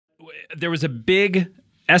there was a big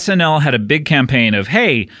SNL had a big campaign of,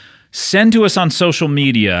 hey, send to us on social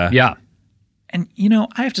media. Yeah. And,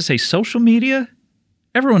 I have to say, social media,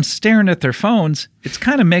 everyone's staring at their phones. It's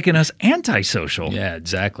kind of making us antisocial. Yeah,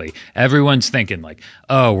 exactly. Everyone's thinking like,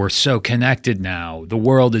 oh, we're so connected now. The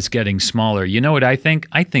world is getting smaller. You know what I think?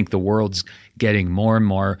 I think the world's getting more and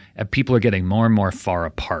more, people are getting more and more far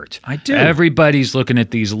apart. I do. Everybody's looking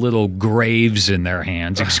at these little graves in their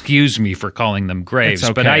hands. Excuse me for calling them graves,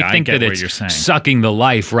 okay. but I think that it's sucking the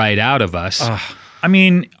life right out of us. I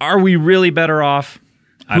mean, are we really better off?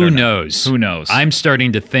 Who knows? Who knows? I'm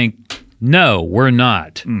starting to think, no, we're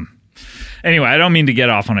not. Anyway, I don't mean to get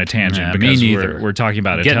off on a tangent because we're talking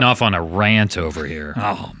about getting off on a rant over here.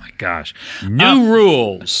 Oh my gosh! New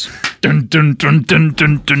rules. Dun, dun, dun, dun,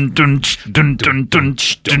 dun, dun, dun, dun, dun, dun,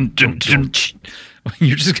 dun, dun, dun.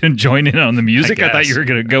 You're just going to join in on the music? I thought you were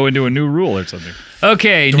going to go into a new rule or something.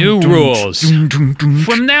 Okay, new rules.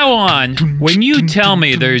 From now on, when you tell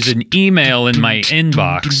me there's an email in my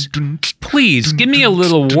inbox, please give me a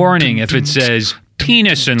little warning if it says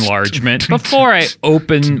penis enlargement before I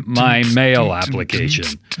open my mail application.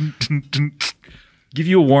 Give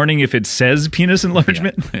you a warning if it says penis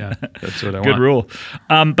enlargement? Yeah, that's what I want. Good rule.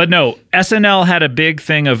 But no, SNL had a big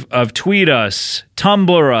thing of tweet us,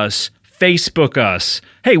 Tumblr us, Facebook us.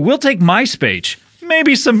 Hey, we'll take MySpace.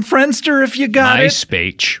 Maybe some Friendster if you got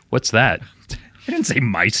MySpace? What's that? I didn't say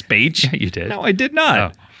MySpace. Yeah, you did. No, I did not.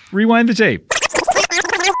 Oh. Rewind the tape.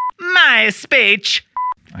 MySpace.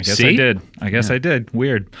 I guess I did. I did.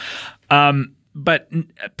 Weird. But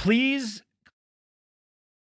please